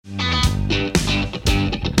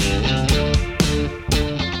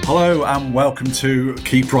Hello and welcome to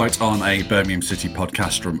Keep Right On, a Birmingham City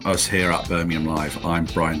podcast from us here at Birmingham Live. I'm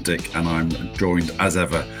Brian Dick and I'm joined as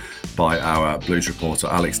ever by our Blues reporter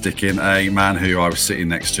Alex Dickin, a man who I was sitting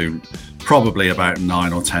next to probably about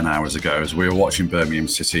 9 or 10 hours ago as we were watching Birmingham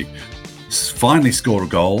City finally score a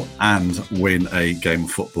goal and win a game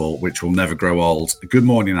of football which will never grow old. Good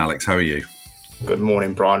morning, Alex. How are you? Good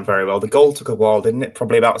morning, Brian. Very well. The goal took a while, didn't it?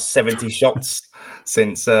 Probably about 70 shots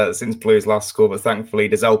since Blues last score, but thankfully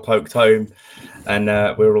Dazelle poked home and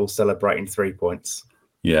we were all celebrating 3 points.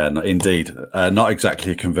 Yeah, indeed. Not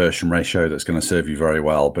exactly a conversion ratio that's going to serve you very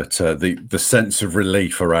well, but the sense of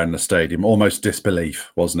relief around the stadium, almost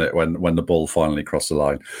disbelief, wasn't it, when the ball finally crossed the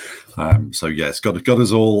line? So yeah, it's got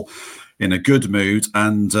us all in a good mood,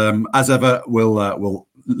 and as ever, we'll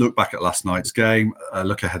look back at last night's game,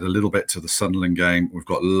 look ahead a little bit to the Sunderland game. We've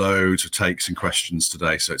got loads of takes and questions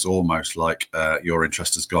today, so it's almost like your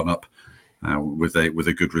interest has gone up with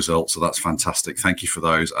a good result. So that's fantastic. Thank you for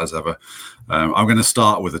those, as ever. I'm going to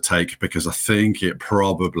start with a take because I think it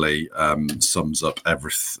probably sums up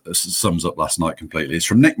last night completely. It's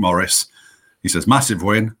from Nick Morris. He says, "Massive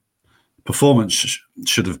win.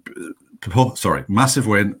 Massive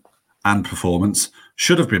win and performance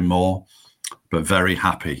should have been more, but very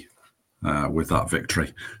happy with that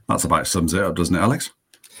victory." That's about sums it up, doesn't it, Alex?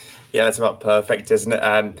 Yeah, that's about perfect, isn't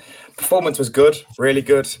it? Performance was good, really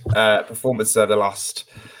good. Performance of the last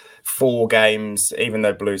 4 games, even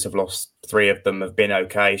though Blues have lost 3 of them, have been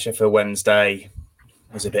okay. Sheffield Wednesday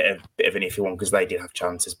was a bit of an iffy one because they did have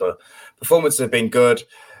chances, but performances have been good.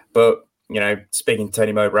 But, you know, speaking to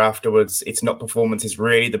Tony Mowbray afterwards, it's not performances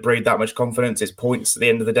really that breed that much confidence. It's points at the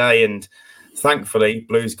end of the day, and thankfully,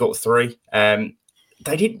 Blues got 3. They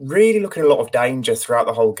didn't really look in a lot of danger throughout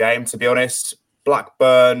the whole game, to be honest.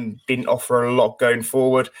 Blackburn didn't offer a lot going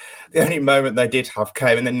forward. The only moment they did have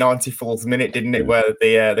came in the 94th minute, didn't it, where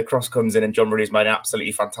the cross comes in and John Ruddy's made an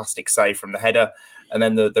absolutely fantastic save from the header, and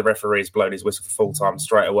then the referee's blown his whistle for full time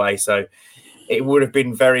straight away. So it would have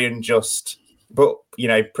been very unjust, but, you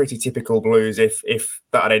know, pretty typical Blues if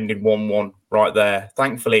that had ended 1-1 right there.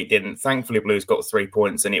 Thankfully, it didn't. Thankfully, Blues got 3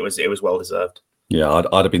 points, and it was well deserved. Yeah,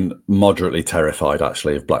 I'd have been moderately terrified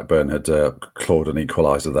actually if Blackburn had clawed an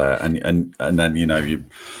equaliser there, and then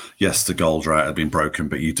yes, the goal drought had been broken,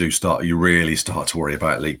 but you really start to worry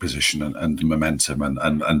about league position and momentum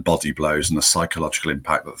and body blows and the psychological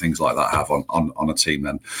impact that things like that have on a team.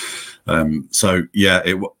 Then, so yeah,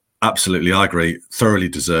 absolutely, I agree. Thoroughly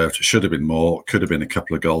deserved. Should have been more. Could have been a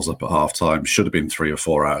couple of goals up at half time. Should have been 3 or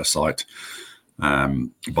 4 out of sight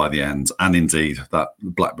by the end, and indeed that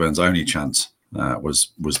Blackburn's only chance.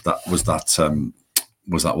 Was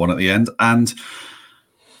that one at the end. And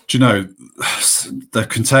do you know, they've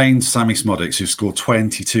contained Sammy Smodics, who scored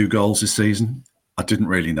 22 goals this season. I didn't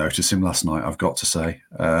really notice him last night, I've got to say.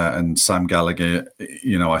 And Sam Gallagher,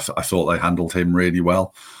 I thought they handled him really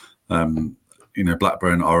well.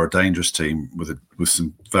 Blackburn are a dangerous team with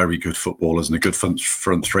some very good footballers and a good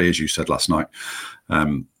front three, as you said last night.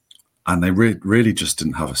 And they really just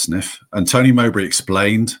didn't have a sniff. And Tony Mowbray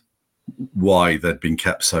explained why they'd been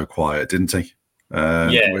kept so quiet, didn't he?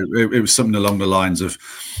 It was something along the lines of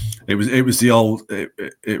it was the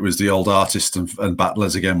old artist and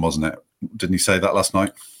battlers again, wasn't it? Didn't he say that last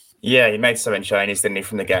night? Yeah, he made some changes, didn't he,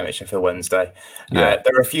 from the game at Sheffield Wednesday? Yeah.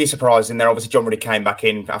 There were a few surprises in there. Obviously, John Ruddy came back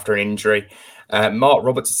in after an injury. Mark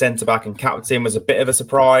Roberts, centre-back and captain, was a bit of a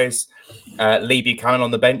surprise. Lee Buchanan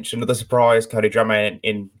on the bench, another surprise. Cody Drame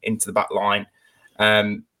into the back line.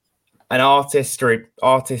 An artist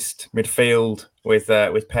midfield with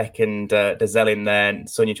Paik and Dazelle in there, and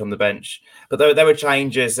Seung-ho on the bench. But there were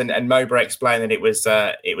changes, and Mowbray explained that it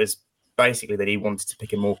was basically that he wanted to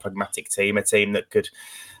pick a more pragmatic team, a team that could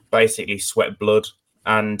basically sweat blood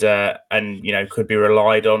and could be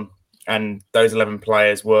relied on. And those 11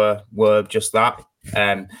 players were just that.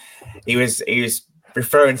 He was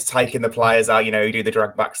referring to taking the players out, who do the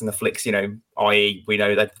drag backs and the flicks, i.e. we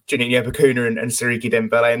know that Juninho Bacuna and Siriki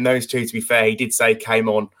Dembele, and those two, to be fair, he did say came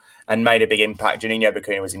on and made a big impact. Juninho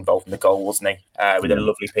Bacuna was involved in the goal, wasn't he? With a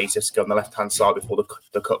lovely piece of skill on the left-hand side before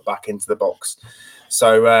the cut back into the box.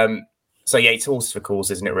 So yeah, it's horses for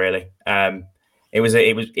courses, isn't it, really? It was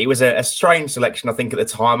a strange selection, I think, at the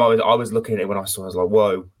time. I was looking at it when I saw it, I was like,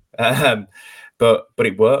 whoa. But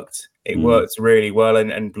it worked. It worked really well,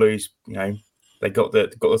 and Blues, they got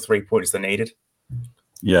the 3 points they needed.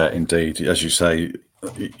 Yeah, indeed. As you say,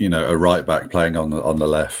 a right back playing on the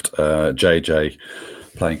left, JJ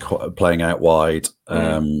playing out wide.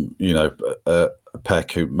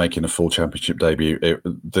 Paik, who making a full championship debut.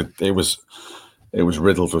 It was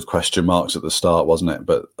riddled with question marks at the start, wasn't it?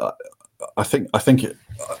 But I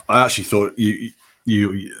actually thought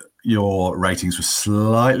your ratings were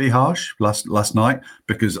slightly harsh last night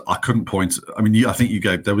because I couldn't point. I mean, I think you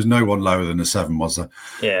gave there was no one lower than a 7, was there?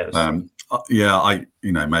 Yeah.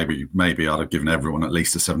 Maybe I'd have given everyone at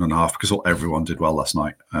least a 7.5 because everyone did well last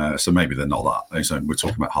night. So maybe they're not that. So we're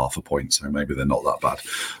talking about half a point, so maybe they're not that bad.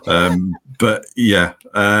 But yeah,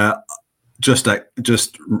 just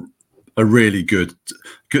a really good,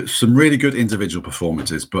 some really good individual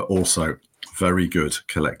performances, but also very good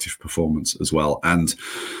collective performance as well. And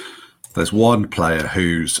there's one player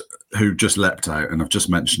who just leapt out, and I've just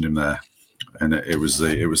mentioned him there, and it was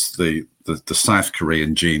the South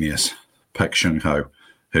Korean genius Paik Seung-ho,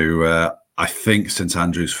 who I think St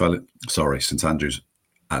Andrews at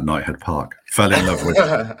Knighthead Park fell in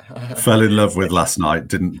love with last night,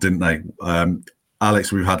 didn't they?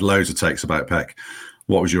 Alex, we've had loads of takes about Paik.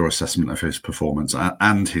 What was your assessment of his performance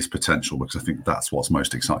and his potential? Because I think that's what's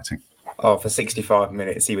most exciting. Oh, for 65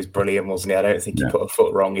 minutes, he was brilliant, wasn't he? I don't think he put a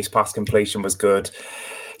foot wrong. His pass completion was good.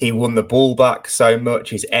 He won the ball back so much.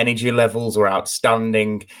 His energy levels were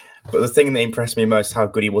outstanding. But the thing that impressed me most, how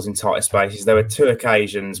good he was in tighter spaces. There were 2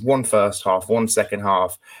 occasions, one first half, one second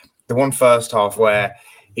half. The one first half where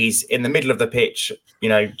he's in the middle of the pitch,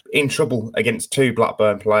 in trouble against 2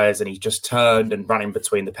 Blackburn players, and he just turned and ran in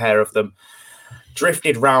between the pair of them.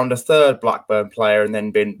 Drifted round a 3rd Blackburn player and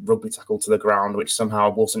then been rugby tackled to the ground, which somehow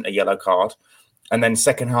wasn't a yellow card. And then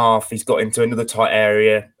second half, he's got into another tight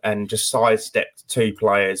area and just sidestepped 2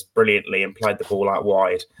 players brilliantly and played the ball out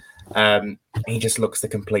wide. He just looks the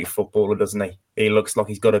complete footballer, doesn't he? He looks like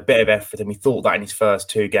he's got a bit of effort, and we thought that in his first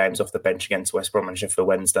 2 games off the bench against West Brom and Sheffield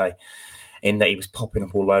Wednesday, in that he was popping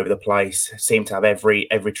up all over the place, seemed to have every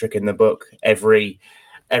trick in the book, every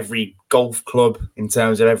golf club in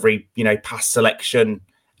terms of every, pass selection,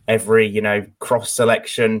 every, cross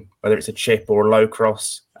selection, whether it's a chip or a low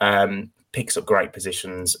cross, picks up great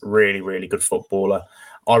positions, really, really good footballer.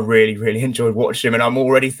 I really, really enjoyed watching him, and I'm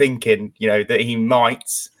already thinking, that he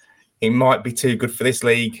might be too good for this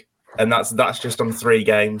league, and that's just on 3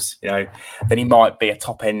 games, then he might be a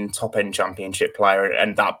top end championship player,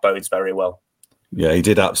 and that bodes very well. Yeah, he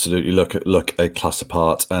did absolutely look a class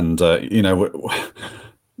apart, and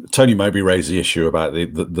Tony Moby raised the issue about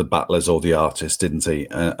the battlers or the artists, didn't he?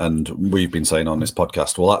 And we've been saying on this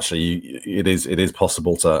podcast, well, actually, it is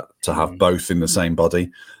possible to have both in the same body.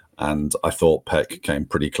 And I thought Paik came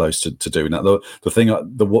pretty close to doing that.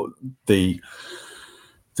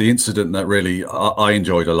 The incident that really I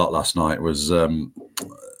enjoyed a lot last night was a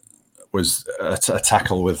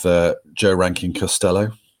tackle with Joe Rankin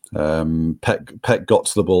Costello. Paik got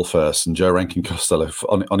to the ball first, and Joe Rankin Costello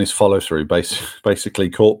on his follow through basically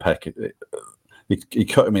caught Paik. He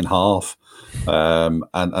cut him in half, and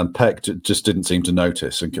Paik just didn't seem to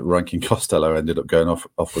notice, and Rankin Costello ended up going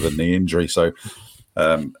off with a knee injury. So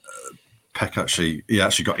Paik actually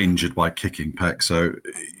got injured by kicking Paik. So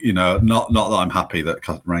not that I'm happy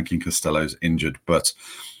that Rankin Costello's injured, but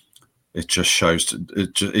it just shows.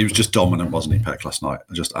 He was just dominant, wasn't he, Paik, last night?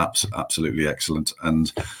 Just absolutely excellent,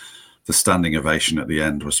 and the standing ovation at the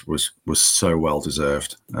end was so well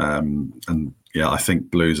deserved. And yeah, I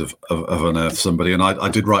think Blues have unearthed somebody. And I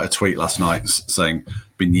did write a tweet last night saying,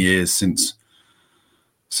 "Been years since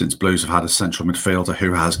Blues have had a central midfielder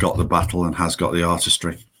who has got the battle and has got the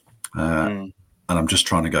artistry." And I'm just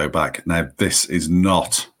trying to go back now. This is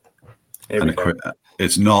not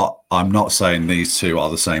It's not. I'm not saying these 2 are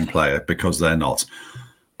the same player, because they're not.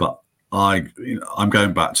 But I'm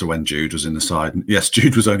going back to when Jude was in the side. Yes,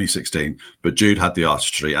 Jude was only 16, but Jude had the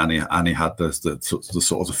artistry, and he had the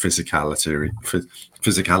sort of physicality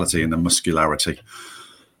and the muscularity.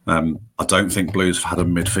 I don't think Blues have had a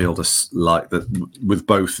midfielder like that with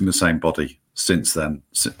both in the same body since then.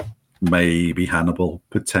 Maybe Hannibal,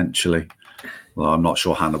 potentially. Well, I'm not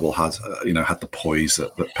sure Hannibal had the poise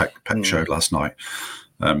that Paik showed last night.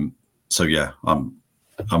 So yeah, I'm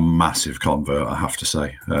a massive convert, I have to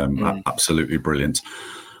say. Absolutely brilliant.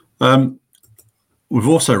 We've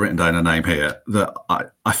also written down a name here that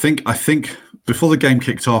I think before the game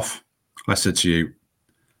kicked off, I said to you,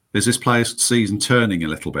 is this player's season turning a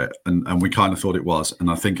little bit? And we kind of thought it was. And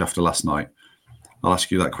I think after last night, I'll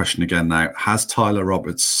ask you that question again now. Has Tyler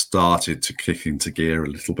Roberts started to kick into gear a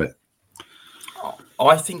little bit?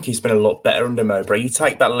 I think he's been a lot better under Mowbray. You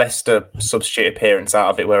take that Leicester substitute appearance out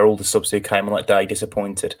of it, where all the subs who came on that day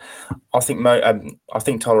disappointed. I think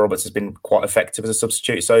Tyler Roberts has been quite effective as a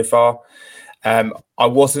substitute so far. I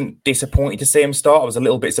wasn't disappointed to see him start. I was a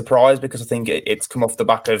little bit surprised, because I think it's come off the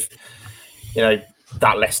back of,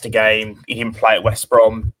 that Leicester game. He didn't play at West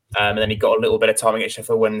Brom, and then he got a little bit of time against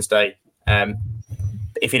Sheffield Wednesday.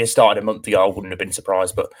 If he'd have started a month ago, I wouldn't have been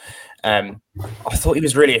surprised. But I thought he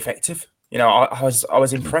was really effective. I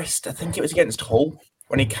was impressed. I think it was against Hull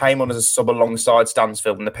when he came on as a sub alongside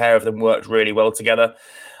Stansfield, and the pair of them worked really well together.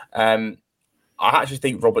 I actually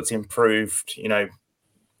think Roberts improved.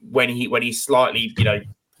 When he slightly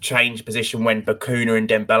changed position when Bakuna and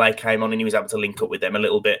Dembele came on, and he was able to link up with them a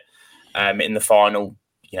little bit in the final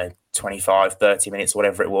 25, 30 minutes,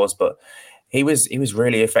 whatever it was. But he was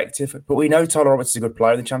really effective. But we know Tyler Roberts is a good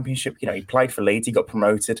player in the Championship. He played for Leeds, he got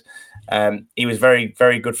promoted. He was very,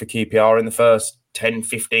 very good for QPR in the first 10,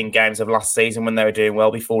 15 games of last season when they were doing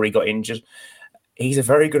well before he got injured. He's a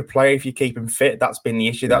very good player if you keep him fit. That's been the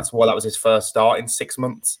issue. That's why that was his first start in 6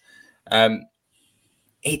 months.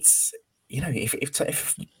 It's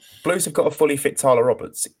if Blues have got a fully fit Tyler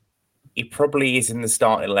Roberts, he probably is in the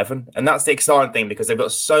starting 11, and that's the exciting thing because they've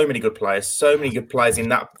got so many good players in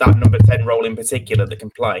that number 10 role in particular that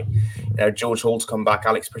can play. George Hall's come back,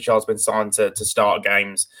 Alex Pritchard's been signed to start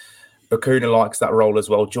games. Bakuna likes that role as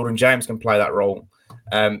well. Jordan James can play that role,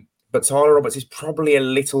 but Tyler Roberts is probably a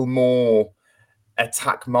little more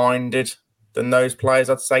attack minded than those players.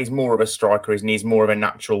 I'd say he's more of a striker, and he's more of a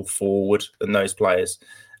natural forward than those players.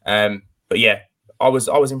 But yeah, I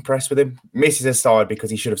was impressed with him. Misses aside because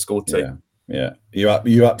he should have scored 2. Yeah.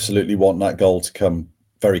 You absolutely want that goal to come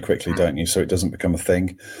very quickly, don't you? So it doesn't become a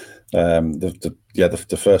thing.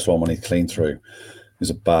 The first one when he cleaned through is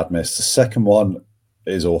a bad miss. The second one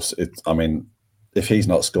is also. If he's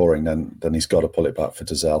not scoring, then he's got to pull it back for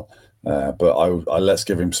Dazelle. But I let's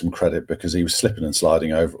give him some credit because he was slipping and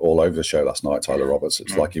sliding all over the show last night. Tyler Roberts.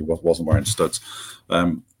 It's like he wasn't wearing studs,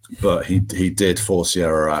 but he did force the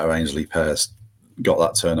error out of Ainsley Pearce. Got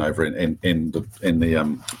that turnover in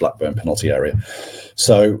the Blackburn penalty area.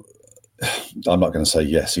 So I'm not going to say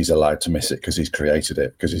yes, he's allowed to miss it because he's created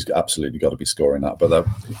it, because he's absolutely got to be scoring that. But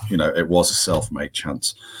it was a self-made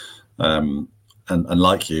chance. And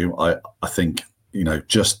like you, I think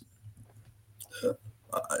just.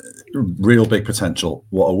 Real big potential.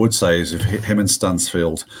 What I would say is if him and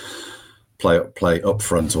Stansfield play up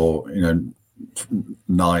front or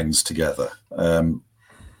nines together,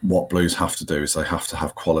 what Blues have to do is they have to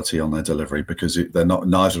have quality on their delivery because they're not.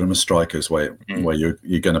 Neither of them are strikers where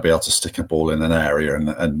you're going to be able to stick a ball in an area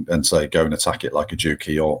and say go and attack it like a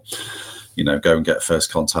Juki or go and get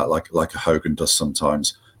first contact like a Hogan does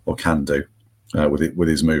sometimes or can do with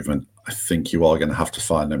his movement. I think you are going to have to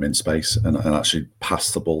find them in space and actually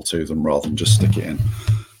pass the ball to them rather than just stick it in.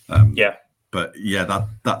 But yeah,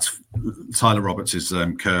 that's Tyler Roberts'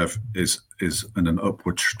 curve is in an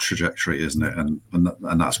upward trajectory, isn't it? And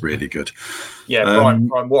that's really good. Yeah, Brian,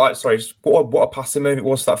 what a passing move it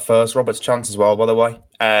was, that first Roberts chance as well, by the way.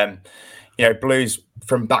 Blues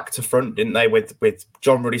from back to front, didn't they? With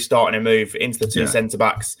John Ruddy starting a move into the two centre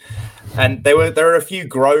backs, and there were a few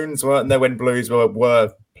groans, weren't there, when Blues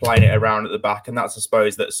were playing it around at the back, and that's, I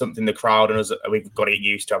suppose, that's something the crowd and us, we've got to get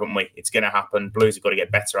used to, haven't we? It's going to happen. Blues have got to get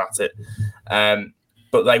better at it.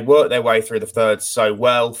 But they worked their way through the third so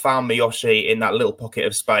well, found Miyoshi in that little pocket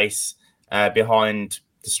of space behind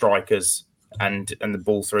the strikers, and the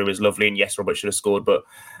ball through was lovely, and yes, Robert should have scored, but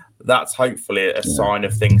that's hopefully a sign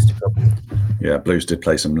of things to come. Yeah, Blues did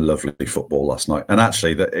play some lovely football last night, and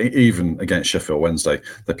actually, even against Sheffield Wednesday,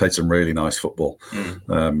 they played some really nice football.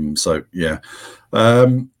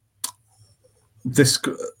 This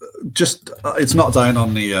just it's not down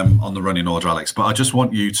on the running order, Alex, but I just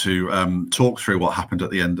want you to talk through what happened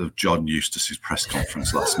at the end of John Eustace's press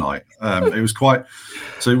conference last night. It was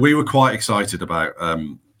we were quite excited about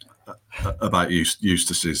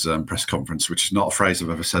Eustace's press conference, which is not a phrase I've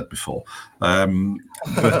ever said before.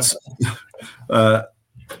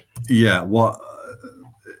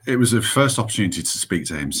 It was a first opportunity to speak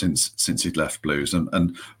to him since he'd left Blues, and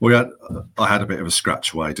I had a bit of a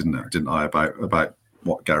scratch away, didn't I, about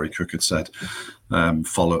what Gary Cook had said,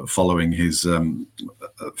 following his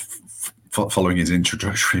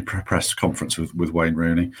introductory press conference with Wayne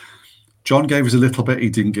Rooney. John gave us a little bit. He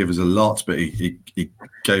didn't give us a lot, but he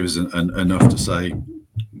gave us enough to say,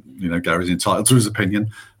 Gary's entitled to his opinion.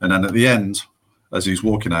 And then at the end, as he's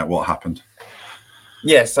walking out, what happened?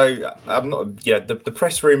 Yeah, so I'm not. Yeah, the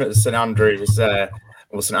press room at St Andrews, St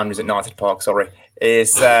Andrews at United Park,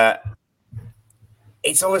 is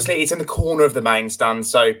it's in the corner of the main stand,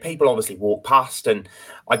 so people obviously walk past, and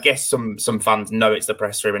I guess some fans know it's the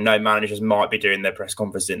press room, and no managers might be doing their press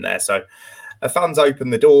conference in there. So fans open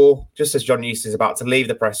the door just as John Eustace is about to leave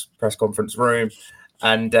the press conference room,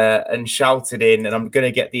 and shouted in, and I'm going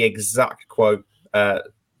to get the exact quote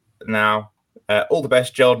now. All the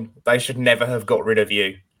best, John. They should never have got rid of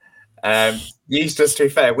you. Eustace, to be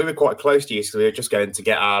fair, we were quite close to Eustace. We were just going to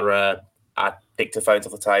get our dictaphones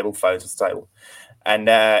off the table, phones off the table. And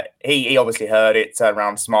he obviously heard it, turned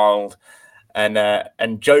around, smiled,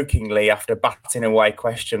 And jokingly, after batting away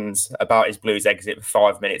questions about his Blues exit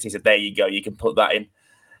for 5 minutes, he said, "There you go, you can put that in."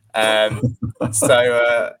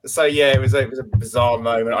 So yeah, it was a bizarre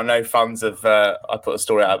moment. I know fans have. I put a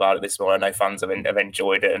story out about it this morning. I know fans have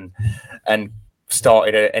enjoyed it and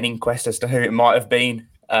started an inquest as to who it might have been.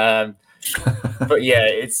 But yeah,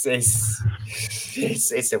 it's a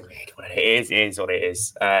weird one. It is what it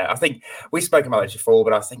is. I think we've spoken about this before,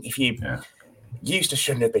 but I think if you Eustace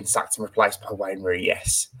shouldn't have been sacked and replaced by Wayne Rooney,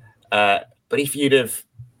 yes. But if you'd have,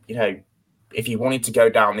 if you wanted to go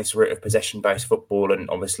down this route of possession-based football and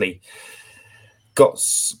obviously got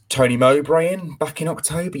Tony Mowbray in back in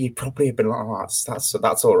October, you'd probably have been like, "Oh,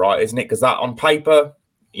 that's all right, isn't it?" Because that on paper,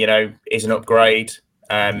 is an upgrade.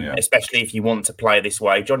 Especially if you want to play this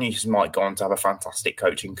way. John Eustace might go on to have a fantastic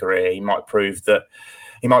coaching career. He might prove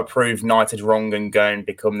United wrong and go and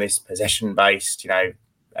become this possession-based,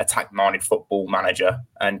 attack-minded football manager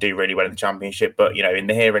and do really well in the Championship. But in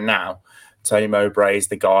the here and now, Tony Mowbray is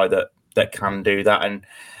the guy that can do that. And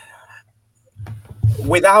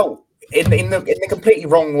without in the completely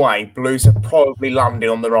wrong way, Blues have probably landed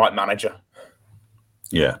on the right manager.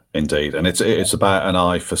 Yeah, indeed. And it's about an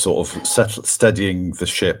eye for sort of steadying the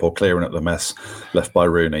ship or clearing up the mess left by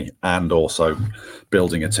Rooney, and also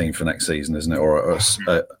building a team for next season, isn't it? Or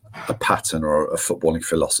a pattern or a footballing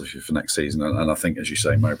philosophy for next season. And I think, as you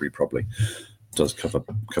say, Mowbray probably does cover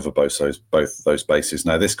both those bases.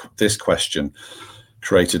 Now, this question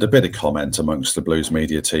created a bit of comment amongst the Blues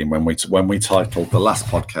media team when we titled the last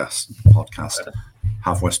podcast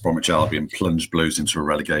 "Have West Bromwich Albion plunged Blues into a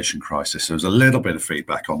relegation crisis?" There was a little bit of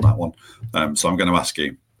feedback on that one, so I'm going to ask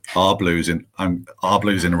you: Are Blues in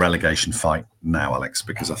a relegation fight now, Alex?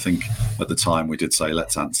 Because I think at the time we did say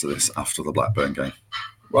let's answer this after the Blackburn game.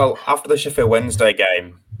 Well, after the Sheffield Wednesday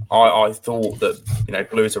game, I thought that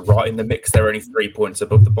Blues are right in the mix. They're only 3 points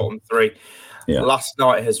above the bottom three. Yeah. Last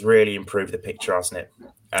night has really improved the picture, hasn't it?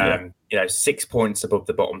 6 points above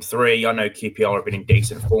the bottom three. I know QPR have been in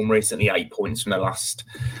decent form recently, 8 points from their last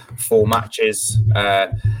 4 matches.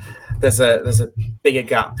 There's a bigger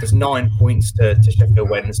gap. There's 9 points to Sheffield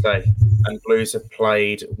Wednesday, and Blues have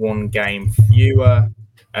played 1 game fewer.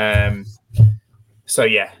 So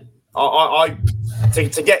yeah,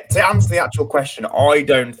 to answer the actual question, I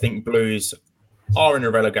don't think Blues are in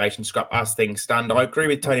a relegation scrap as things stand. I agree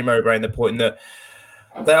with Tony Mowbray in the point that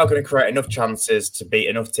they are going to create enough chances to beat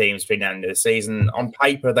enough teams between the end of the season. On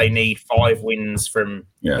paper, they need 5 wins from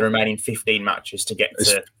the remaining 15 matches to get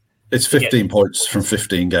to. It's 15 points from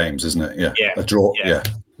 15 games, isn't it? Yeah. A draw. Yeah.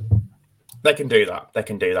 They can do that.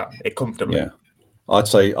 It comfortably. Yeah.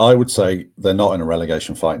 I would say they're not in a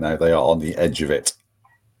relegation fight now. They are on the edge of it,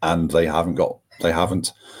 and they're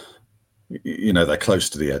close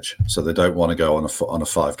to the edge, so they don't want to go on a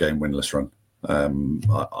 5-game winless run.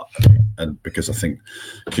 And because I think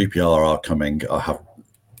QPR are coming, I have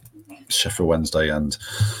Sheffield Wednesday and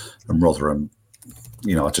Rotherham.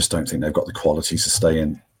 I just don't think they've got the quality to stay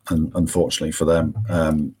in. And unfortunately for them,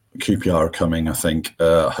 QPR are coming. I think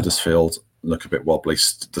Huddersfield look a bit wobbly.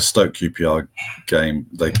 The Stoke QPR game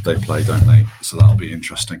they play, don't they? So that'll be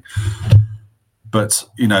interesting. But,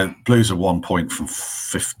 Blues are 1 point from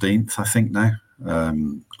 15th, I think, now.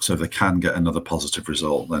 So if they can get another positive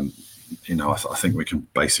result, then, I think we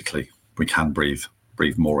can breathe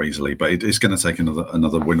more easily. But it's going to take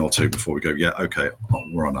another win or two before we go, okay,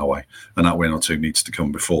 we're on our way. And that win or two needs to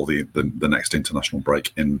come before the next international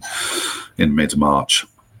break in mid-March,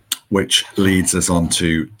 which leads us on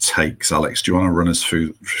to takes. Alex, do you want to run us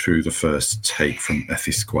through the first take from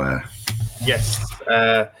Effie Square? Yes.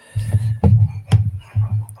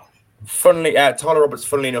 Tyler Roberts,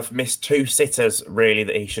 funnily enough, missed 2 sitters, really,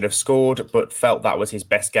 that he should have scored, but felt that was his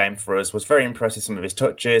best game for us. Was very impressed with some of his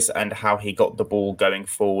touches and how he got the ball going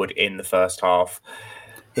forward in the first half.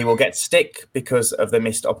 He will get stick because of the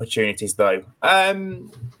missed opportunities, though. You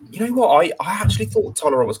know what? I actually thought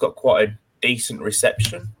Tyler Roberts got quite a decent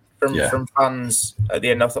reception from fans at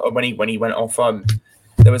the end. I thought when he went off,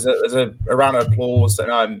 there was a round of applause,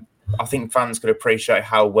 and I think fans could appreciate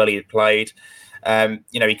how well he had played.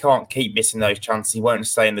 He can't keep missing those chances. He won't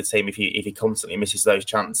stay in the team if he constantly misses those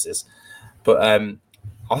chances. But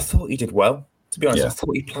I thought he did well. To be honest, I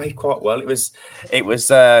thought he played quite well. It was. I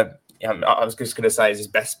was just going to say it's his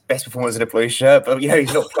best performance in a blue shirt, but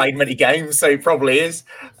he's not played many games, so he probably is.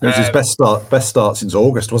 It was his best start since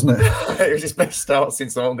August, wasn't it? It was his best start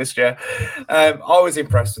since August. Yeah, I was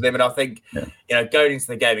impressed with him, and I think going into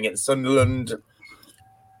the game against Sunderland,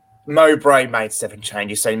 Mowbray made 7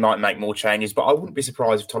 changes, so he might make more changes, but I wouldn't be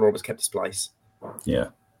surprised if Tyler Roberts kept his place. Yeah,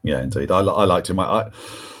 indeed. I liked him.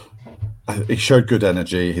 he showed good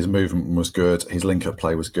energy. His movement was good. His link-up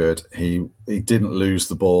play was good. He didn't lose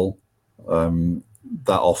the ball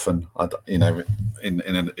that often.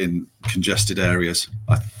 In congested areas.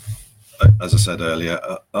 As I said earlier,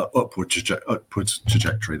 upward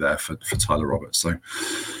trajectory there for Tyler Roberts. So,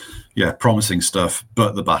 yeah, promising stuff.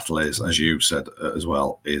 But the battle is, as you said as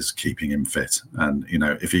well, is keeping him fit. And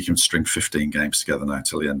if he can string 15 games together now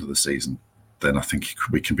till the end of the season, then I think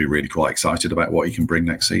we can be really quite excited about what he can bring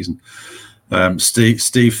next season.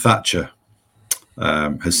 Steve Thatcher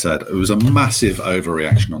has said it was a massive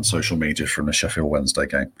overreaction on social media from the Sheffield Wednesday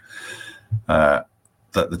game. That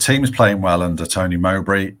the team is playing well under Tony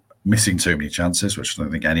Mowbray, missing too many chances, which I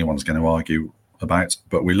don't think anyone's going to argue about.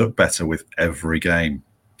 But we look better with every game.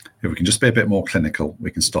 If we can just be a bit more clinical,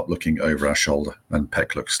 we can stop looking over our shoulder. And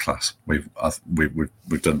Paik looks class. We've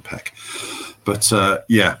done Paik, but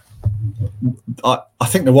yeah. I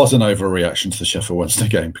think there was an overreaction to the Sheffield Wednesday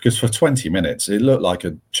game because for 20 minutes it looked like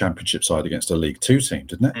a Championship side against a League Two team,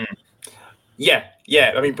 didn't it? Yeah.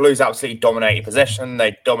 I mean, Blues absolutely dominated possession.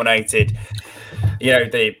 They dominated,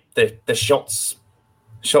 the shots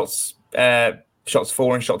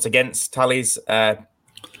for and shots against tallies.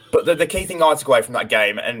 But the key thing I took away from that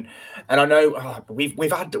game, and I know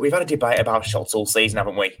we've had a debate about shots all season,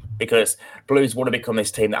 haven't we? Because Blues want to become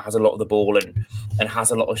this team that has a lot of the ball and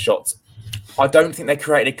has a lot of shots. I don't think they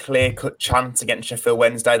created a clear-cut chance against Sheffield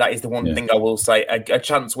Wednesday. That is the one thing I will say. A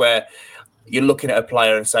chance where you're looking at a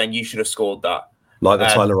player and saying, you should have scored that. Like the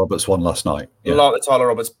Tyler Roberts one last night. Yeah. Like the Tyler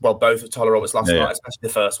Roberts, both of Tyler Roberts last night, especially the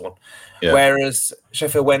first one. Yeah. Whereas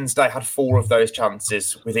Sheffield Wednesday had 4 of those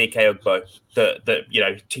chances with Ike Ugbo that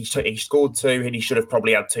he scored 2 and he should have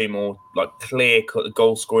probably had 2 more like clear-cut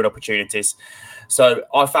goal-scoring opportunities. So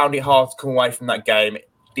I found it hard to come away from that game,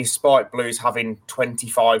 despite Blues having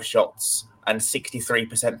 25 shots and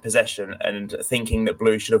 63% possession, and thinking that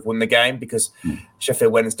Blues should have won the game because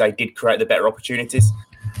Sheffield Wednesday did create the better opportunities.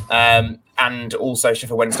 And also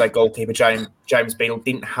Sheffield Wednesday goalkeeper James Beadle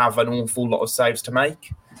didn't have an awful lot of saves to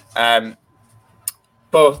make.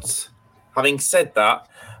 But having said that,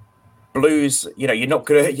 Blues, you're not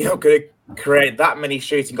gonna create that many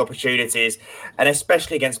shooting opportunities, and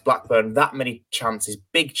especially against Blackburn, that many chances,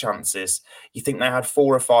 big chances. You think they had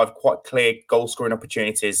 4 or 5 quite clear goal scoring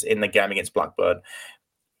opportunities in the game against Blackburn.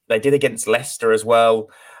 They did against Leicester as well.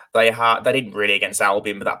 They didn't really against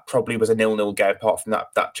Albion, but that probably was a 0-0 game apart from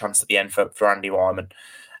that chance at the end for Andy Wyman.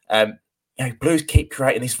 Blues keep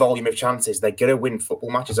creating this volume of chances. They're going to win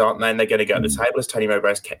football matches, aren't they? And they're going to go to the table, as Tony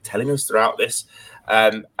Mowbray has kept telling us throughout this.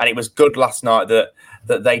 And it was good last night that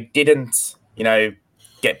they didn't,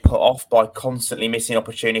 get put off by constantly missing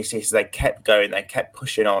opportunities. They kept going, they kept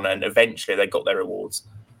pushing on, and eventually they got their rewards.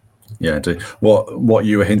 Yeah, indeed. What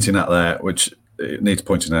you were hinting at there, which it needs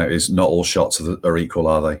pointing out, is not all shots are equal,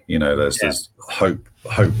 are they? There's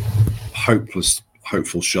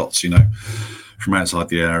hopeful shots, from outside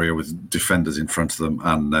the area with defenders in front of them,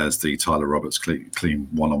 and there's the Tyler Roberts clean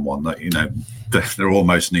one-on-one that there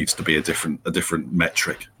almost needs to be a different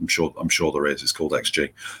metric. I'm sure there is. It's called XG.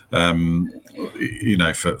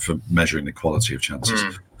 For measuring the quality of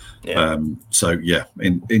chances.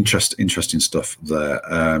 Interesting stuff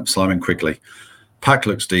there. Simon, quickly, Paik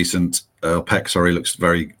looks decent. Looks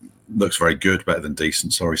very good, better than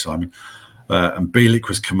decent. Sorry, Simon. And Bielik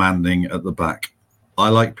was commanding at the back. I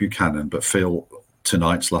like Buchanan, but feel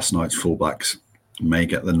last night's fullbacks may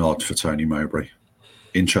get the nod for Tony Mowbray.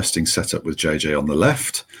 Interesting setup with JJ on the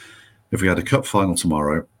left. If we had a cup final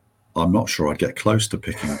tomorrow, I'm not sure I'd get close to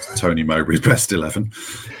picking Tony Mowbray's best 11,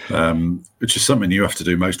 which is something you have to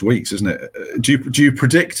do most weeks, isn't it? Do you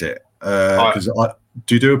predict it?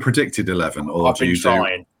 Do you do a predicted 11, or do you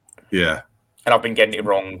trying. Yeah. And I've been getting it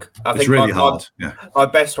wrong. I think really hard. My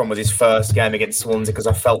best one was his first game against Swansea, because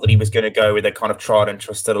I felt that he was going to go with a kind of tried and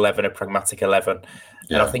trusted 11, a pragmatic 11.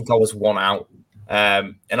 Yeah. And I think I was one out.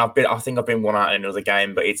 And I think I've been one out in another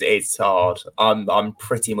game, but it's hard. I'm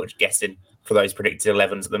pretty much guessing for those predicted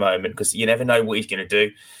 11s at the moment, because you never know what he's going to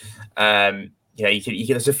do.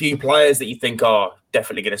 There's a few players that you think are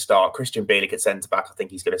definitely going to start. Christian Bielik at centre back, I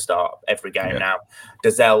think he's going to start every game now.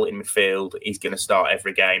 Dazelle in midfield, he's going to start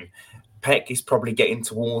every game. Paik is probably getting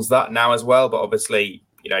towards that now as well, but obviously,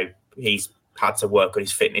 he's had to work on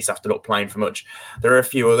his fitness after not playing for much. There are a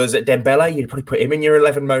few others. At Dembele, you'd probably put him in your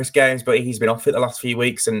 11 most games, but he's been off it the last few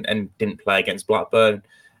weeks and didn't play against Blackburn.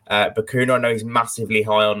 Bacuna, I know he's massively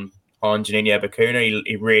high on Juninho Bacuna.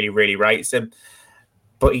 He really, really rates him,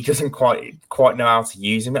 but he doesn't quite know how to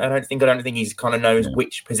use him. I don't think he kind of knows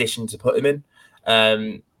which position to put him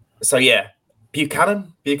in.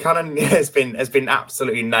 Buchanan has been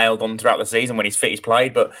absolutely nailed on throughout the season. When he's fit, he's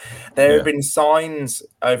played. But there have been signs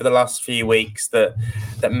over the last few weeks that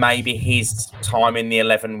maybe his time in the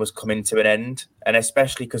 11 was coming to an end, and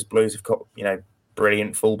especially because Blues have got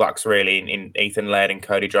brilliant fullbacks really in Ethan Laird and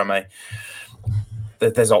Cody Drameh.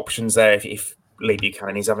 There's options there if Lee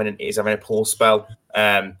Buchanan is having a poor spell.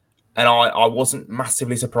 And I wasn't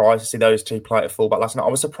massively surprised to see those two play at fullback last night. I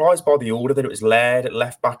was surprised by the order that it was Laird at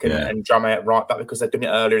left back and Drameh at right back, because they've done it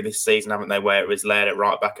earlier this season, haven't they, where it was Laird at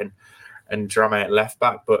right back and Drameh at left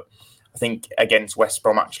back. But I think against West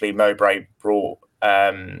Brom, actually, Mowbray brought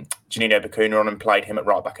Janino Bacuna on and played him at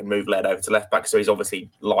right back and moved Laird over to left back. So he's obviously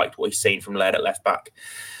liked what he's seen from Laird at left back.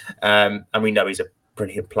 And we know he's a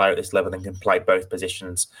brilliant player at this level and can play both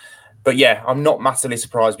positions. But yeah, I'm not massively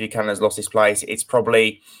surprised Buchanan has lost his place. It's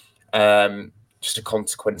probably just a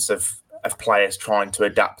consequence of players trying to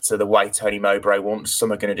adapt to the way Tony Mowbray wants.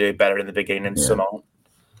 Some are going to do better in the beginning and some aren't.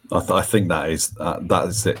 I think that is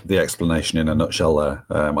the explanation in a nutshell there.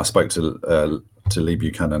 I spoke to Lee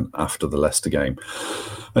Buchanan after the Leicester game.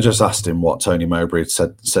 I just asked him what Tony Mowbray had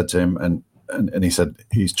said to him, and he said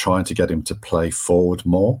he's trying to get him to play forward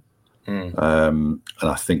more. And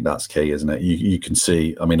I think that's key, isn't it? You can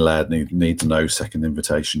see, I mean, Laird needs no second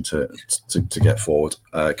invitation to get forward.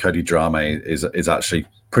 Cody Drameh is actually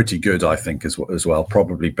pretty good, I think, as well.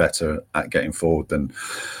 Probably better at getting forward than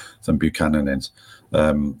Buchanan is.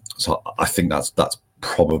 So I think that's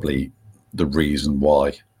probably the reason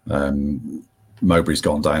why Mowbray's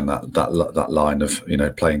gone down that line of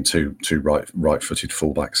playing two right-footed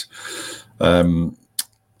fullbacks.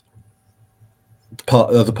 The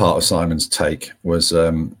other part of Simon's take was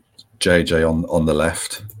JJ on the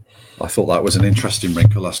left. I thought that was an interesting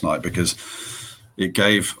wrinkle last night because it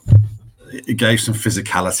gave some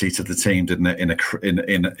physicality to the team, didn't it?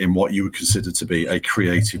 In what you would consider to be a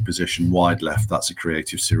creative position, wide left. That's a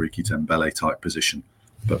creative Siriki Dembele type position,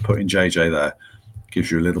 but putting JJ there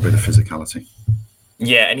gives you a little bit of physicality.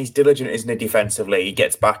 Yeah, and he's diligent, isn't he, defensively? He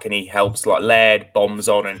gets back and he helps, like Laird bombs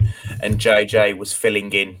on, and JJ was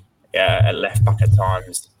filling in at left back at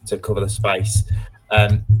times to cover the space.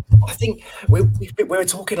 I think we were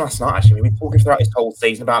talking last night, actually. We've been talking throughout this whole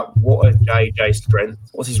season about what are JJ's strengths,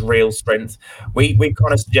 what's his real strength. We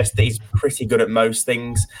kind of suggest that he's pretty good at most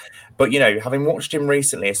things. But, having watched him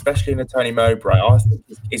recently, especially in the Tony Mowbray, I think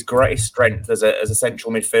his greatest strength as a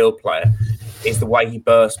central midfield player is the way he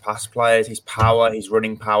bursts past players, his power, his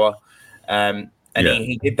running power.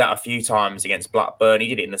 He did that a few times against Blackburn. He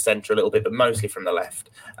did it in the centre a little bit, but mostly from the left.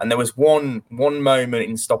 And there was one moment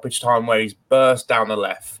in stoppage time where he's burst down the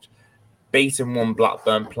left, beaten one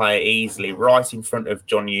Blackburn player easily, right in front of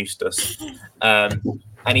John Eustace. And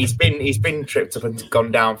he's been tripped up and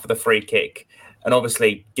gone down for the free kick, and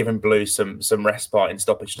obviously given Blues some respite in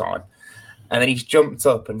stoppage time. And then he's jumped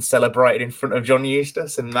up and celebrated in front of John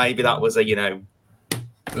Eustace, and maybe that was a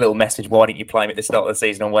little message, why didn't you play him at the start of the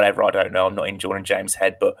season or whatever, I don't know. I'm not in Jordan James'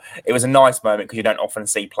 head, but it was a nice moment because you don't often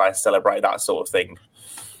see players celebrate that sort of thing.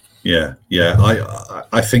 Yeah.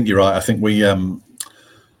 I think you're right. I think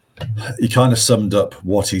he kind of summed up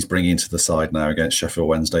what he's bringing to the side now against Sheffield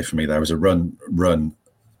Wednesday for me. There was a run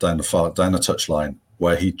down the touchline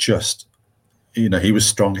where he just, he was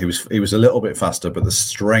strong. He was a little bit faster, but the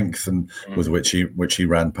strength with which he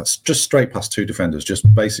ran just straight past two defenders,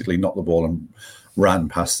 just basically knocked the ball and ran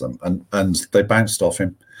past them, and they bounced off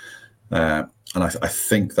him. And I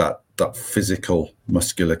think that physical,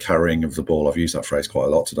 muscular carrying of the ball, I've used that phrase quite a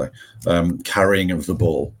lot today, carrying of the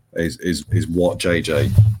ball is what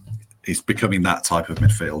JJ is becoming, that type of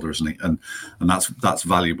midfielder, isn't he? And that's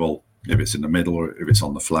valuable if it's in the middle or if it's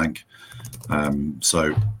on the flank.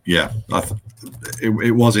 So yeah,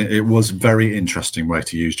 it was very interesting way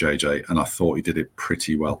to use JJ, and I thought he did it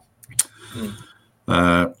pretty well.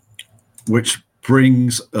 Which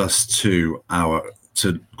brings us to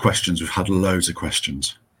questions. We've had loads of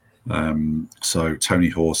questions. So Tony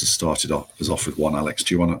Hawes has started off with one. Alex,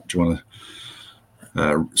 do you want to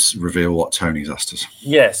reveal what Tony's asked us?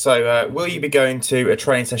 Yeah. So, will you be going to a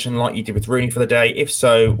training session like you did with Rooney for the day? If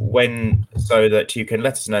so, when? So that you can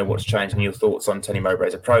let us know what's changed and your thoughts on Tony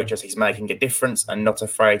Mowbray's approach, as he's making a difference and not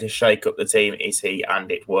afraid to shake up the team. Is he?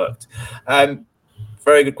 And it worked.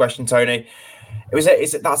 Very good question, Tony.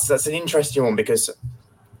 That's an interesting one because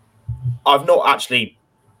I've not actually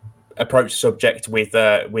approached the subject with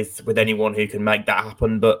anyone who can make that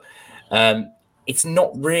happen, but it's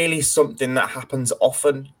not really something that happens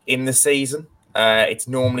often in the season. It's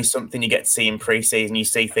normally something you get to see in pre-season. You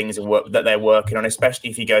see things that they're working on, especially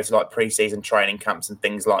if you go to like pre-season training camps and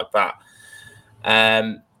things like that.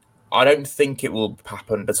 I don't think it will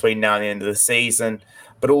happen between now and the end of the season,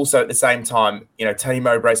 But also at the same time, Tony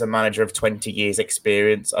Mowbray's a manager of 20 years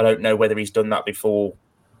experience. I don't know whether he's done that before,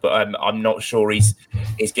 but I'm not sure he's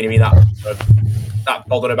going to be that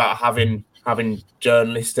bothered about having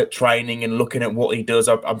journalists at training and looking at what he does.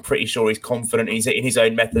 I'm pretty sure he's confident in his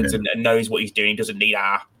own methods and knows what he's doing. He doesn't need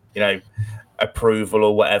our approval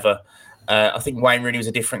or whatever. I think Wayne Rooney was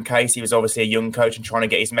a different case. He was obviously a young coach and trying to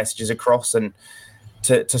get his messages across and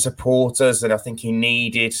to support us. And I think he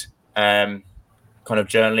needed kind of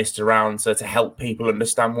journalists around to help people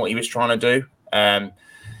understand what he was trying to do.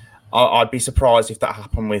 I'd be surprised if that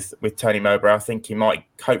happened with Tony Mowbray. I think he might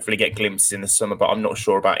hopefully get glimpses in the summer, but I'm not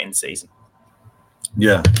sure about in season.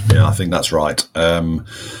 Yeah, I think that's right.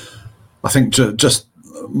 I think just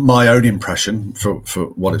my own impression, for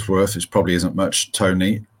what it's worth, it probably isn't much,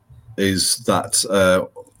 Tony, is that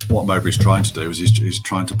what Mowbray's trying to do is he's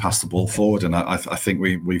trying to pass the ball forward, and I think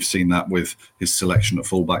we've seen that with his selection at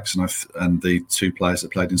fullbacks and the two players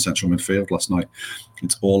that played in central midfield last night.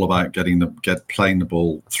 It's all about playing the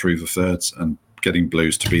ball through the thirds and getting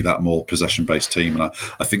Blues to be that more possession-based team, and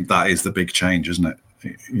I think that is the big change, isn't it?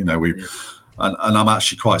 And I'm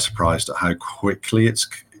actually quite surprised at how quickly it's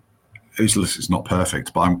not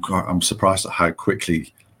perfect, but I'm surprised at how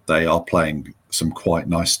quickly they are playing some quite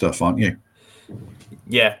nice stuff, aren't you?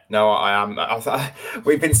 Yeah, no, I am.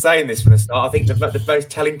 We've been saying this from the start. I think the most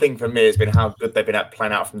telling thing for me has been how good they've been at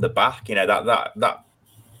playing out from the back. That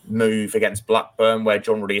move against Blackburn where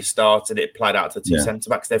John Ruddy has started, it played out to two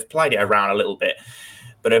centre-backs. They've played it around a little bit,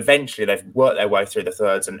 but eventually they've worked their way through the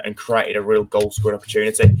thirds and created a real goal-scoring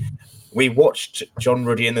opportunity. We watched John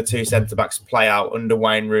Ruddy and the two centre-backs play out under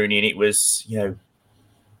Wayne Rooney, and it was,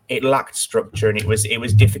 it lacked structure and it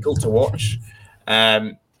was difficult to watch.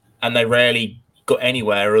 And they rarely got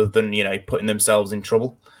anywhere other than, putting themselves in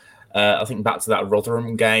trouble. I think back to that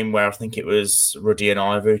Rotherham game where I think it was Ruddy and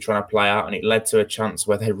Ivory trying to play out, and it led to a chance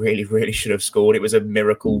where they really, really should have scored. It was a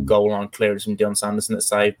miracle goal line clearance from Dion Sanderson that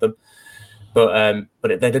saved them. But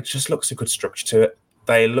they just looks a good structure to it.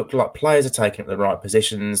 They look like players are taking up the right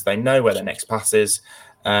positions. They know where their next pass is.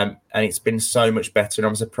 And it's been so much better. And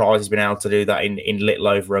I'm surprised he's been able to do that in little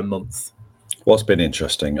over a month. What's been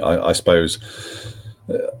interesting, I suppose,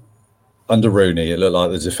 under Rooney, it looked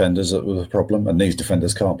like the defenders that were the problem, and these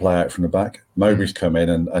defenders can't play out from the back. Mowbray's come in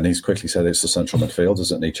and he's quickly said it's the central midfielders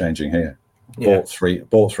that need changing here. Yeah.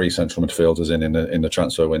 Bought three central midfielders in the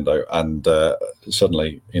transfer window, and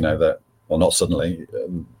suddenly, not suddenly,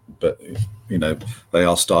 but they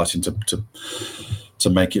are starting to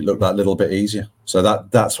make it look that little bit easier. So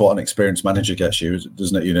that's what an experienced manager gets you,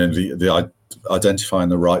 doesn't it? The identifying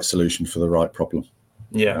the right solution for the right problem.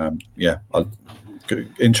 Yeah.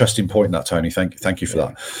 Interesting point, that, Tony. Thank you for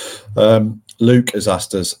that. Luke has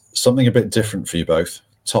asked us something a bit different for you both.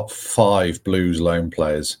 Top 5 Blues loan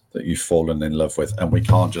players that you've fallen in love with, and we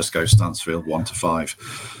can't just go Stansfield 1 to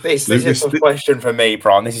 5. This is a question for me,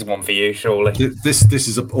 Brian. This is one for you, surely. This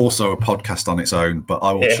is also a podcast on its own, but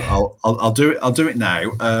I will. Yeah. I'll do it. I'll do it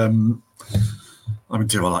now.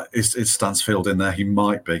 Is Stansfield in there? He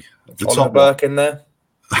might be. The top Burke in there.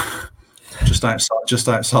 Just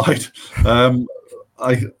outside.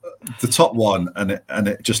 The top one, and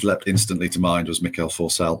it just leapt instantly to mind, was Mikel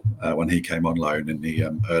Forsell when he came on loan in the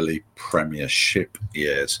early Premiership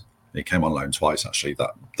years. He came on loan twice, actually.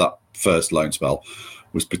 That first loan spell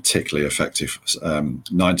was particularly effective.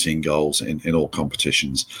 19 goals in all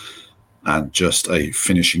competitions, and just a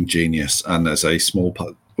finishing genius. And there's a small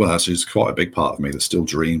part, well, actually, it's quite a big part of me that still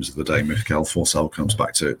dreams of the day Mikel Forsell comes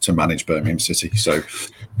back to manage Birmingham City. So,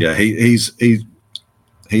 yeah, he's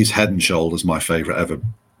head and shoulders my favourite ever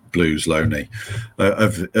Blues loanee.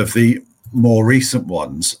 Of the more recent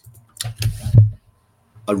ones,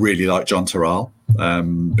 I really like John Terrell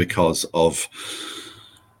because of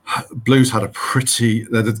Blues had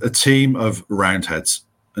a team of roundheads,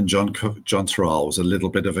 and John Terrell was a little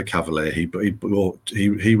bit of a cavalier. He brought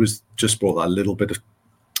that little bit of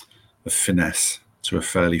finesse to a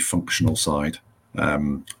fairly functional side.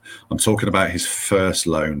 I'm talking about his first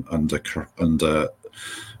loan under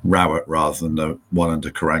Rowett rather than the one under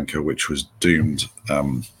Karanka, which was doomed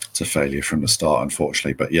to failure from the start,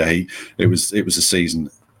 unfortunately. But yeah, it was a season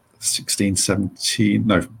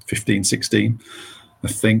 15-16, I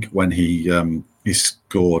think, when he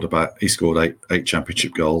scored eight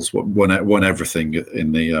championship goals, won everything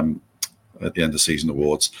in the at the end of season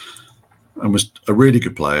awards, and was a really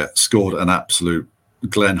good player. Scored an absolute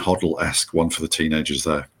Glenn Hoddle-esque one for the teenagers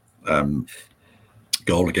there.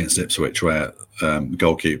 Goal against Ipswich where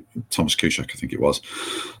goalkeeper Thomas Kuszak, I think it was,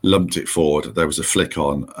 lumped it forward. There was a flick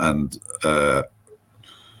on, and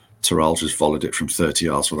Terrell just volleyed it from 30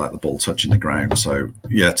 yards without the ball touching the ground. So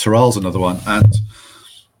yeah, Terrell's another one. And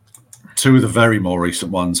two of the very more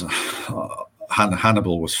recent ones.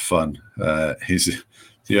 Hannibal was fun. He's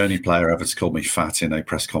the only player ever to call me fat in a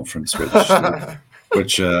press conference,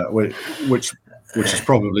 which is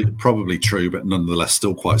probably true, but nonetheless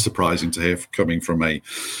still quite surprising to hear coming from a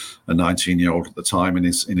 19-year-old at the time in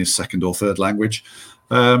his second or third language.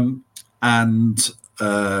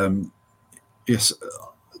 Yes,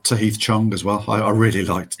 Tahith Chong as well. I really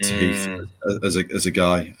liked Tahith as a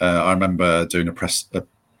guy. I remember doing an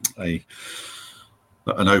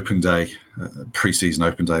open day, pre-season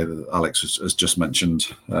open day that Alex has just mentioned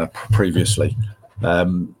previously,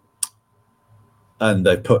 and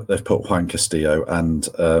they've put Juan Castillo and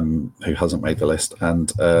who hasn't made the list, and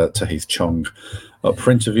Tahith Chong up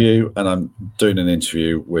for interview, and I'm doing an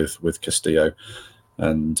interview with Castillo,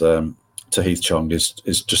 and Tahith Chong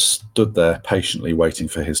is just stood there patiently waiting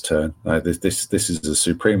for his turn. This is a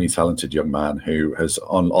supremely talented young man who has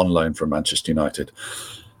on loan from Manchester United,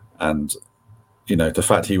 and the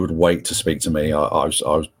fact he would wait to speak to me, I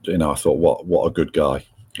thought, what a good guy.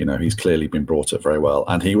 He's clearly been brought up very well,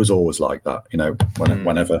 and he was always like that.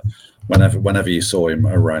 Whenever you saw him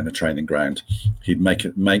around the training ground, he'd make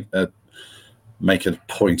a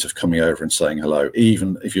point of coming over and saying hello.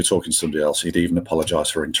 Even if you're talking to somebody else, he'd even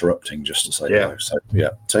apologise for interrupting just to say hello. So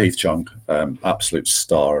Tahith Chong, absolute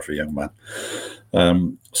star of a young man.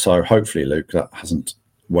 So hopefully, Luke, that hasn't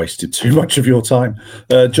wasted too much of your time.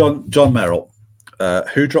 John Merrill.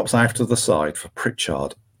 Who drops out of the side for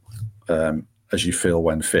Pritchard, as you feel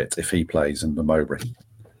when fit, if he plays under Mowbray?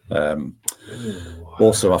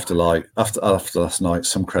 Also, after last night,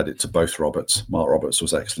 some credit to both Roberts. Mark Roberts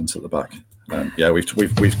was excellent at the back.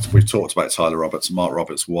 We've talked about Tyler Roberts. Mark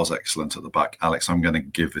Roberts was excellent at the back. Alex, I'm going to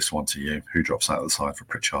give this one to you. Who drops out of the side for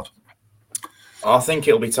Pritchard? I think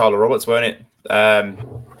it'll be Tyler Roberts, won't it? I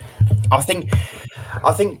think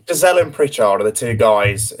Gazelle and Pritchard are the two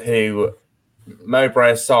guys who Mowbray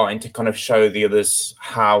has signed to kind of show the others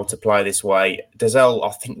how to play this way. Gazelle,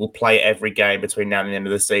 I think, will play every game between now and the end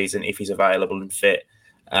of the season if he's available and fit.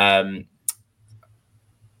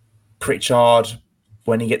 Pritchard,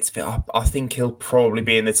 when he gets fit, I think he'll probably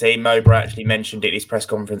be in the team. Mowbray actually mentioned it in his press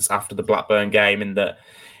conference after the Blackburn game, and that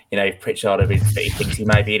if Pritchard had been fit, he thinks he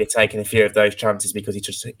maybe he'd have taken a few of those chances because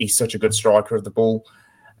he's such a good striker of the ball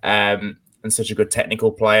and such a good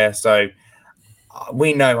technical player. So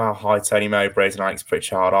we know how high Tony Mowbray is and Alex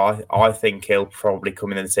Pritchard. I think he'll probably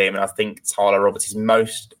come in the team, and I think Tyler Roberts is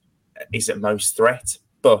at most threat.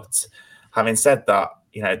 But having said that,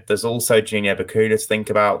 there's also Junior Bakuna to think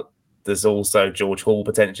about. There's also George Hall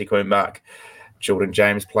potentially coming back. Jordan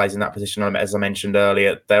James plays in that position, as I mentioned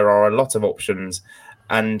earlier. There are a lot of options,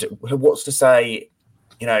 and what's to say,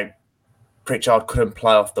 Pritchard couldn't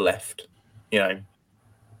play off the left.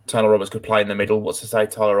 Tyler Roberts could play in the middle. What's to say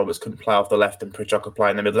Tyler Roberts couldn't play off the left and Pritchard could play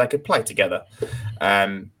in the middle? They could play together.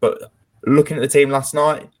 But looking at the team last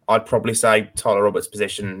night, I'd probably say Tyler Roberts'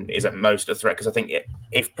 position is at most a threat, because I think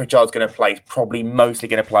if Pritchard's going to play, he's probably mostly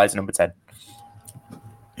going to play as number 10.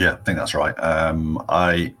 Yeah, I think that's right.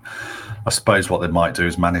 I suppose what they might do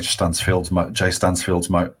is manage Jay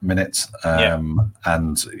Stansfield's minutes,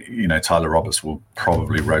 and Tyler Roberts will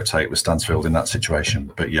probably rotate with Stansfield in that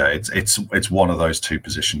situation. But yeah, it's one of those two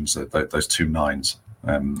positions, those two nines.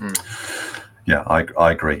 Yeah,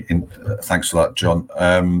 I agree. Thanks for that, John.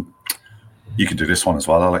 You can do this one as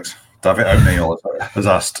well, Alex. David O'Neill has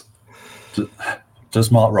asked,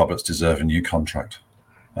 does Mark Roberts deserve a new contract?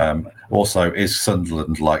 Also, is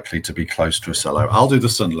Sunderland likely to be close to a sellout? I'll do the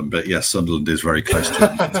Sunderland bit. Yes, Sunderland is very close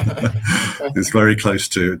to it's very close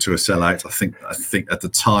to a sellout. I think at the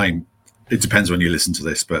time, it depends when you listen to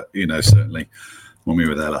this, but certainly when we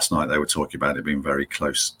were there last night, they were talking about it being very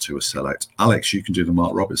close to a sellout. Alex, you can do the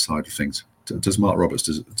Mark Roberts side of things. Does Mark Roberts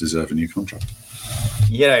deserve a new contract?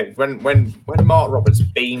 When Mark Roberts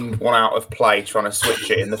beamed one out of play trying to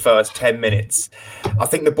switch it in the first 10 minutes, I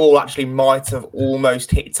think the ball actually might have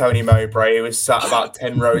almost hit Tony Mowbray, who was sat about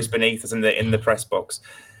 10 rows beneath us in the press box.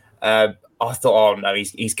 I thought, oh no,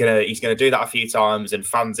 he's gonna do that a few times, and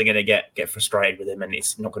fans are gonna get frustrated with him, and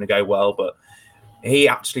it's not going to go well. But he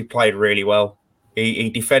actually played really well. He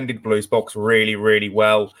defended Blues box really, really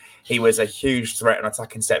well. He was a huge threat on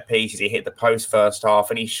attacking set pieces. He hit the post first half,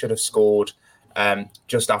 and he should have scored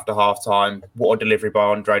just after half time. What a delivery by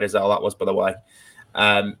Andre Dazelle that was, by the way.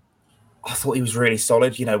 I thought he was really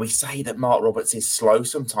solid. We say that Mark Roberts is slow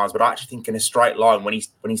sometimes, but I actually think in a straight line, when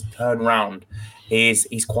he's turned round,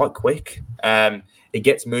 he's quite quick. He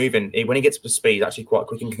gets moving. When he gets up to speed, he's actually quite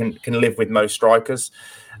quick and can live with most strikers.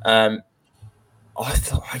 I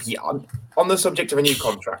thought, on the subject of a new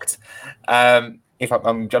contract, if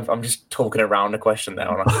I'm just talking around the question there.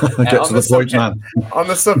 Get to the point, man. On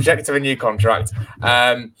the subject of a new contract,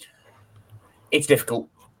 it's difficult.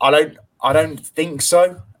 I don't think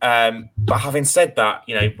so. But having said that,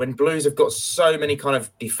 when Blues have got so many kind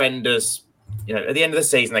of defenders, at the end of the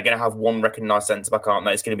season, they're going to have one recognised centre-back, aren't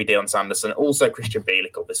they? It's going to be Dion Sanderson. Also, Christian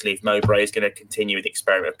Bielik, obviously, if Mowbray is going to continue with the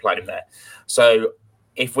experiment of playing him there. So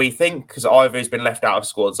if we think, because Ivor's been left out of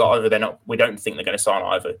squads, we don't think they're going to sign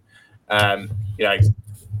Ivor.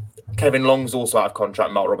 Kevin Long's also out of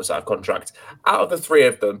contract, Mark Roberts out of contract. Out of the three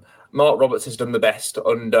of them, Mark Roberts has done the best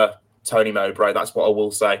under Tony Mowbray. That's what I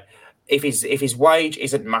will say. If his wage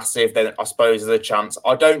isn't massive, then I suppose there's a chance.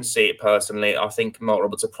 I don't see it personally. I think Mark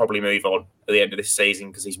Roberts will probably move on at the end of this season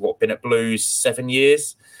because he's been at Blues 7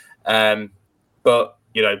 years. But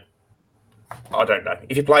I don't know.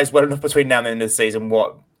 If he plays well enough between now and the end of the season,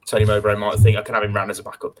 what Tony Mowbray might think, I can have him round as a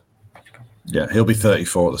backup. Yeah, he'll be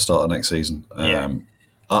 34 at the start of next season. If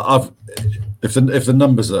the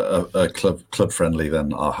numbers are club friendly,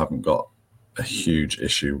 then I haven't got a huge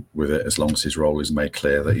issue with it as long as his role is made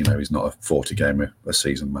clear that he's not a 40 game a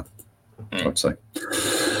season man. I'd say.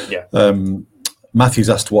 Yeah. Matthew's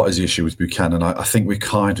asked what is the issue with Buchanan. I think we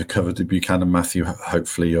kind of covered the Buchanan, Matthew.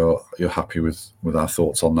 Hopefully you're happy with our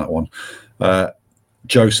thoughts on that one.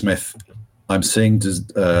 Joe Smith, I'm seeing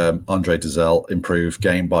Andre Dazelle improve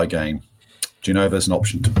game by game. Do you know if there's an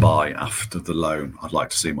option to buy after the loan? I'd like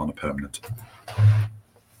to see him on a permanent.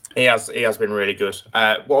 He has been really good.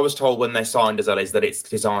 What I was told when they signed Dazelle is that it's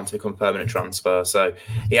designed to become a permanent transfer. So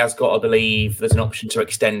he has got, I believe, there's an option to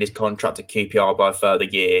extend his contract at QPR by a further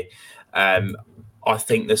year. I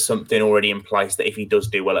think there's something already in place that if he does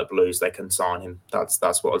do well at Blues, they can sign him. That's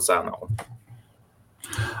what I'd say on that one.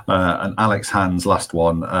 And Alex Hand's last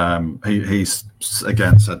one. He's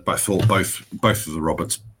again said both of the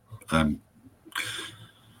Roberts.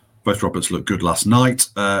 Both Roberts looked good last night.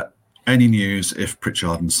 Any news if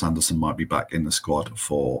Pritchard and Sanderson might be back in the squad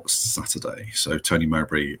for Saturday? So Tony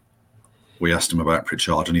Mowbray, we asked him about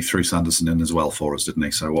Pritchard and he threw Sanderson in as well for us, didn't he?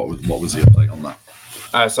 So what was the update on that?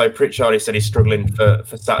 So Pritchard, he said he's struggling for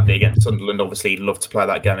Saturday against Sunderland. Obviously, he'd love to play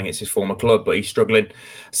that game against his former club, but he's struggling.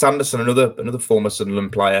 Sanderson, another former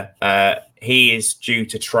Sunderland player, he is due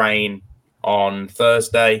to train on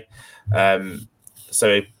Thursday.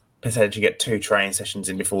 So potentially get 2 training sessions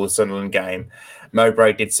in before the Sunderland game.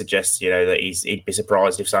 Mowbray did suggest, that he'd be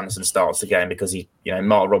surprised if Sanderson starts the game because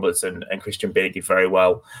Mark Roberts and Christian Bielik did very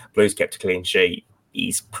well. Blues kept a clean sheet.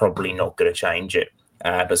 He's probably not going to change it.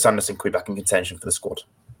 But Sanderson could be back in contention for the squad.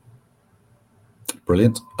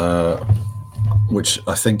 Brilliant. Which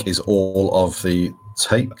I think is all of the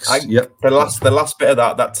takes. Yep. The last bit of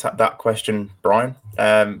that question, Brian.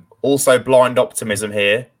 Also blind optimism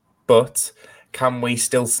here, but can we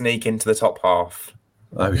still sneak into the top half?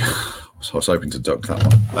 Oh, so I was hoping to duck that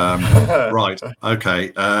one. Right.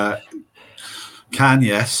 Okay. Can,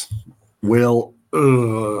 yes. Will,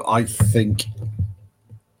 I think.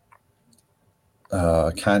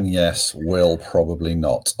 Can, yes. Will, probably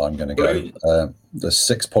not. I'm going to go. There's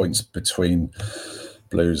 6 points between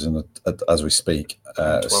Blues and, as we speak,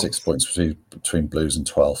 6 points between Blues and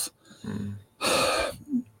 12th.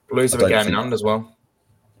 Blues have a game in hand as well.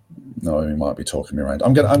 No, he might be talking me around.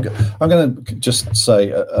 I'm going to just say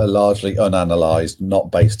a largely unanalyzed,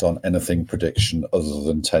 not based on anything prediction other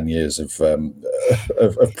than 10 years of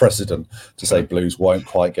precedent to say Blues won't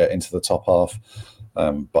quite get into the top half.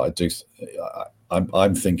 But I do.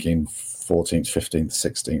 I'm thinking 14th, 15th,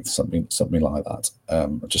 16th, something like that. I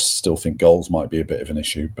just still think goals might be a bit of an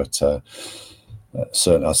issue, but I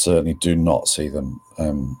certainly do not see them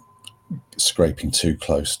scraping too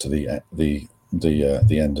close to the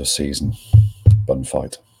end of season bun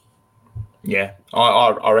fight. Yeah,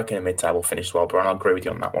 I reckon a mid-table finish well, Brian. I agree with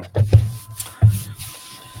you on that one.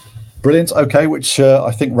 Brilliant. Okay, which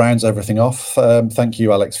I think rounds everything off. Thank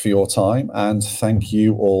you, Alex, for your time, and thank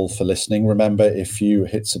you all for listening. Remember, if you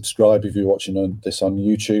hit subscribe, if you're watching this on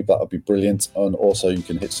YouTube, that would be brilliant. And also, you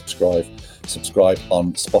can hit subscribe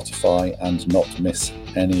on Spotify and not miss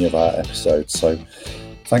any of our episodes. So,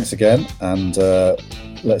 thanks again, and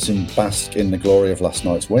let's bask in the glory of last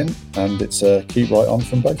night's win. And it's keep right on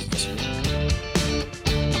from both of us.